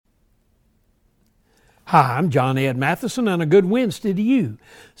Hi, I'm John Ed Matheson, and a good Wednesday to you.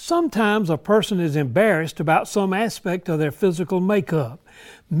 Sometimes a person is embarrassed about some aspect of their physical makeup.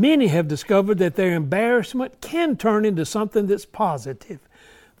 Many have discovered that their embarrassment can turn into something that's positive.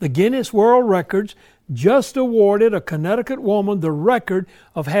 The Guinness World Records just awarded a Connecticut woman the record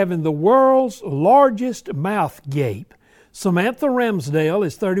of having the world's largest mouth gape. Samantha Ramsdale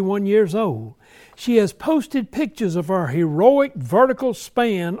is 31 years old. She has posted pictures of her heroic vertical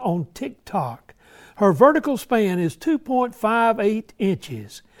span on TikTok. Her vertical span is 2.58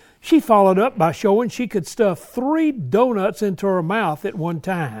 inches. She followed up by showing she could stuff 3 donuts into her mouth at one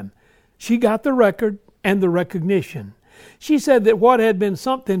time. She got the record and the recognition. She said that what had been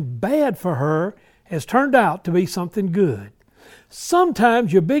something bad for her has turned out to be something good.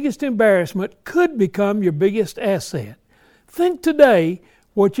 Sometimes your biggest embarrassment could become your biggest asset. Think today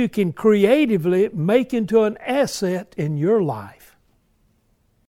what you can creatively make into an asset in your life.